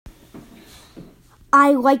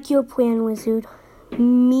I like your plan, Wizard.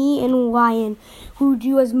 Me and Lion will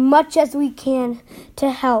do as much as we can to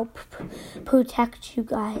help protect you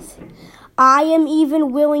guys. I am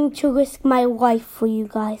even willing to risk my life for you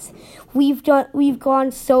guys. We've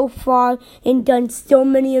gone so far and done so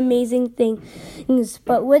many amazing things,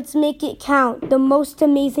 but let's make it count. The most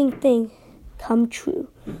amazing thing come true.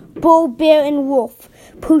 Bull, Bear, and Wolf,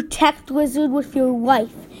 protect Wizard with your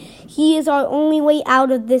life. He is our only way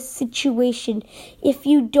out of this situation. If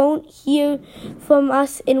you don't hear from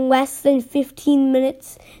us in less than 15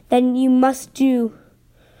 minutes, then you must do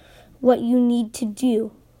what you need to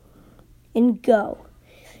do and go.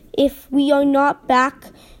 If we are not back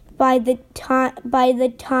by the time,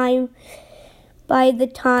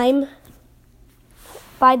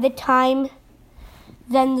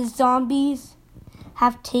 then the zombies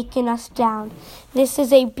have taken us down. This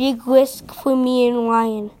is a big risk for me and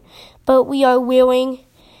Lion, but we are willing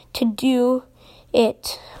to do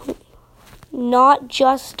it. Not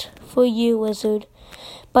just for you, Wizard,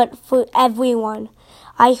 but for everyone.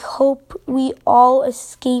 I hope we all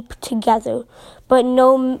escape together, but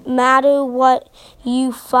no matter what,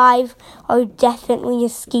 you 5 are definitely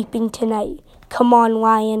escaping tonight. Come on,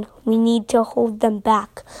 Lion, we need to hold them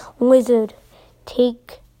back. Wizard,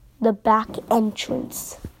 take the back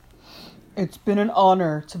entrance. It's been an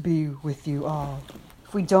honor to be with you all.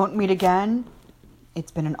 If we don't meet again,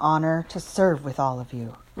 it's been an honor to serve with all of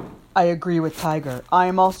you. I agree with Tiger. I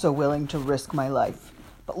am also willing to risk my life.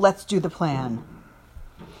 But let's do the plan.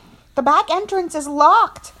 The back entrance is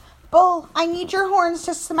locked. Bull, I need your horns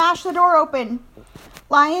to smash the door open.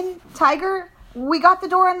 Lion, Tiger, we got the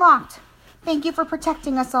door unlocked. Thank you for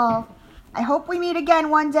protecting us all. I hope we meet again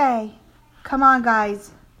one day. Come on,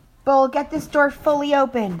 guys. Bull, get this door fully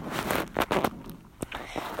open.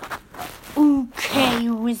 Okay,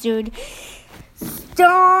 Wizard.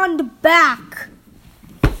 Stand back.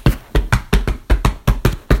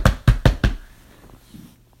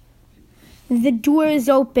 The door is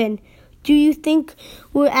open. Do you think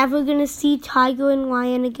we're ever going to see Tiger and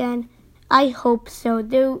Lion again? I hope so.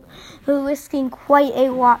 They're risking quite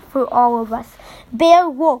a lot for all of us. Bear,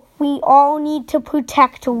 Wolf, we all need to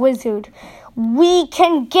protect a Wizard. We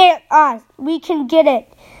can get it. We can get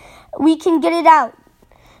it out.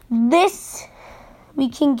 We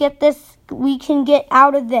can get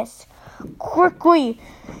out of this. Quickly,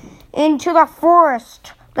 into the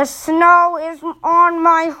forest. The snow is on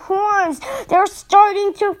my horns. They're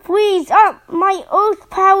starting to freeze up. My earth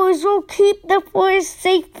powers will keep the forest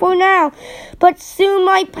safe for now. But soon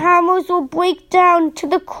my powers will break down to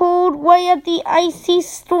the cold way of the icy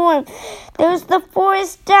storm. There's the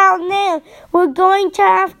forest down there. We're going to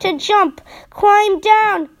have to jump. Climb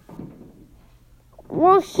down.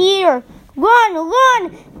 We're here. Run!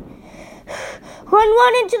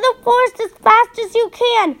 Run into the forest as fast as you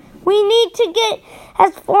can. We need to get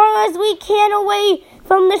as far as we can away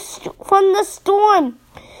from the storm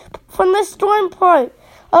part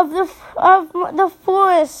of the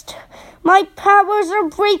forest. My powers are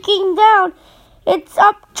breaking down. It's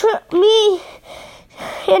up to me,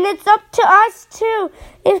 and it's up to us too.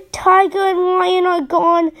 If Tiger and Lion are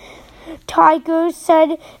gone, Tiger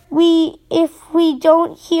said if we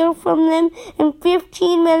don't hear from them in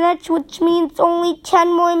 15 minutes, which means only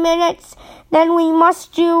 10 more minutes, then we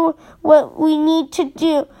must do what we need to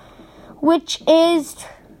do, which is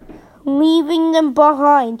leaving them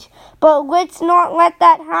behind. But let's not let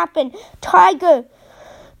that happen. Tiger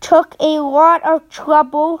took a lot of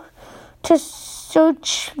trouble to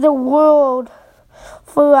search the world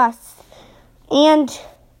for us, and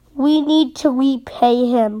we need to repay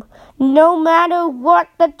him. No matter what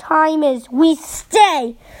the time is, we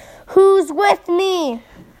stay. Who's with me?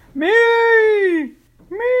 Me!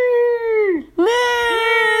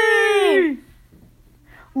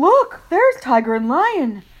 Look, there's Tiger and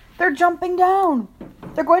Lion. They're jumping down.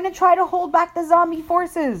 They're going to try to hold back the zombie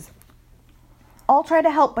forces. I'll try to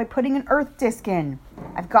help by putting an earth disc in.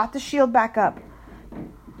 I've got the shield back up.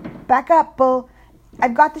 Back up, Bull.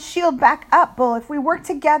 I've got the shield back up, Bull. If we work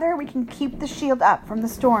together, we can keep the shield up from the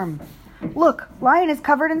storm. Look, Lion is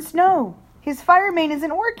covered in snow. His fire main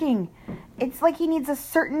isn't working. It's like he needs a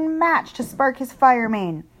certain match to spark his fire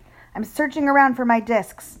main. I'm searching around for my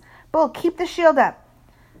discs. Bull, keep the shield up.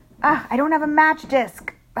 I don't have a match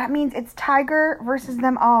disc. That means it's Tiger versus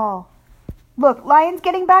them all. Look, Lion's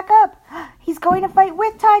getting back up. He's going to fight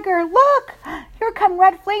with Tiger. Look, here come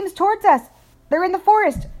red flames towards us. They're in the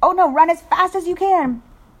forest. Oh no, run as fast as you can.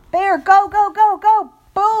 Bear, go, go, go, go.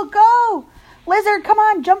 Bull, go. Lizard, come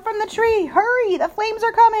on, jump from the tree. Hurry, the flames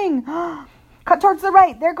are coming. Cut towards the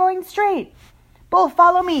right. They're going straight. Bull,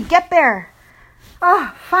 follow me. Get there.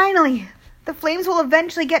 Finally. The flames will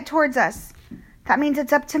eventually get towards us. That means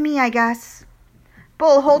it's up to me, I guess.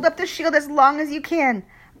 Bull, hold up the shield as long as you can.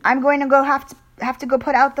 I'm going to have to go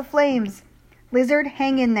put out the flames. Lizard,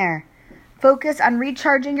 hang in there. Focus on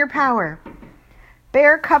recharging your power.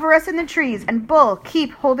 Bear, cover us in the trees. And Bull,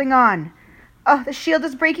 keep holding on. Oh, the shield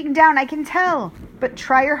is breaking down, I can tell. But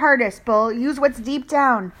try your hardest, Bull. Use what's deep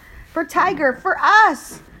down. For Tiger, for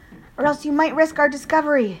us. Or else you might risk our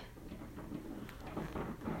discovery.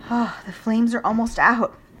 Oh, the flames are almost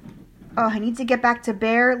out. Oh, I need to get back to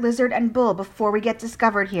Bear, Lizard, and Bull before we get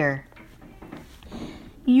discovered here.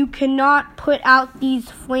 You cannot put out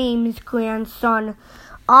these flames, grandson.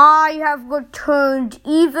 I have returned,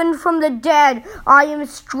 even from the dead. I am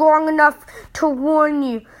strong enough to warn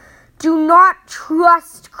you. Do not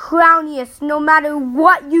trust Crownius, no matter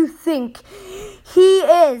what you think. He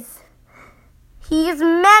is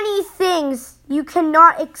many things you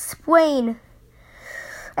cannot explain.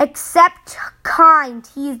 Except kind.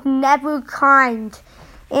 He is never kind.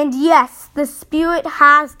 And yes, the spirit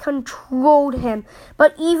has controlled him.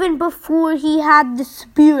 But even before he had the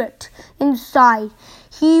spirit inside,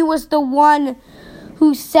 he was the one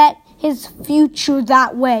who set his future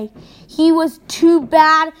that way. He was too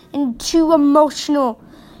bad and too emotional.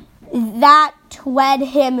 That led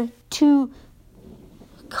him to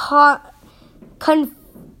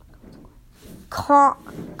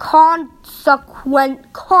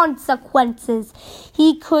consequences.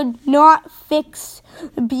 He could not fix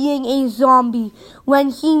being a zombie. When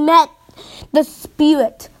he met the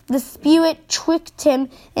spirit tricked him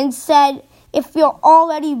and said, if you're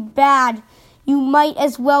already bad, you might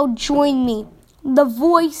as well join me. The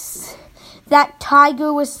voice that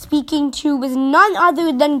Tiger was speaking to was none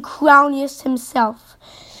other than Crownius himself.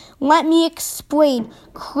 Let me explain.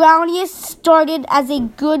 Crownius started as a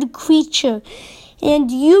good creature,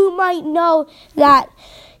 and you might know that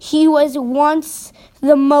he was once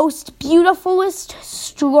the most beautifulest,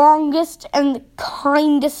 strongest, and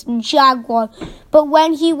kindest jaguar. But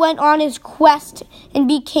when he went on his quest and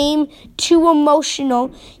became too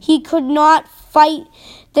emotional, he could not fight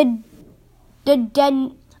the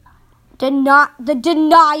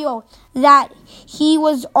denial that he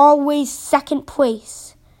was always second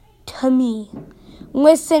place to me.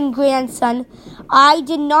 Listen, grandson, I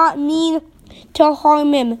did not mean to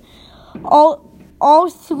harm him. All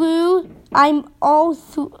through, I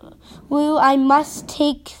must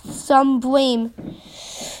take some blame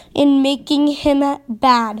in making him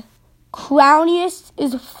bad. Crownius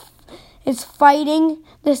is fighting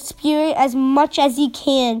the spirit as much as he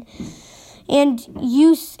can,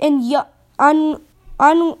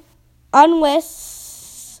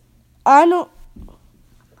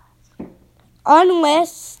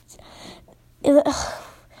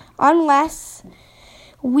 unless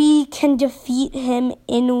we can defeat him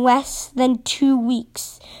in less than 2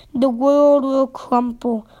 weeks, the world will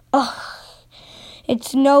crumble.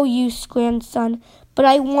 It's no use, grandson, but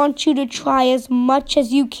I want you to try as much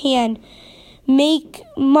as you can. Make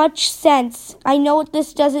much sense. I know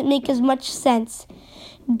this doesn't make as much sense.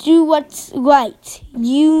 Do what's right.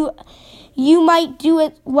 You might do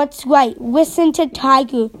it what's right. Listen to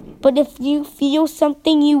Tiger. But if you feel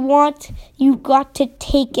something you want, you've got to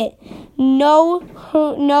take it. No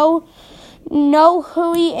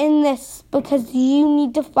hurry in this, because you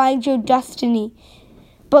need to find your destiny.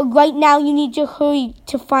 But right now you need to hurry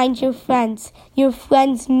to find your friends. Your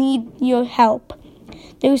friends need your help.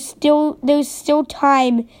 There's still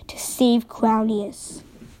time to save Crownius.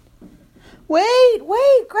 Wait,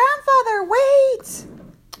 grandfather, wait!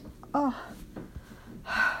 Oh,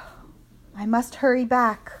 I must hurry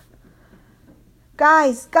back.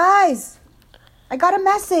 Guys, I got a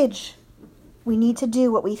message. We need to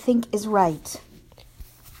do what we think is right.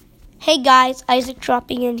 Hey guys, Isaac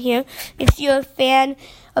dropping in here. If you're a fan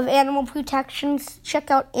of animal protections,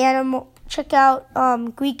 check out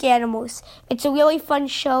Greek Animals. It's a really fun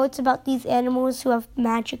show. It's about these animals who have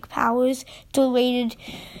magic powers. It's related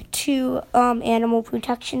to animal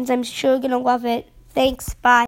protections. I'm sure you're gonna love it. Thanks, bye.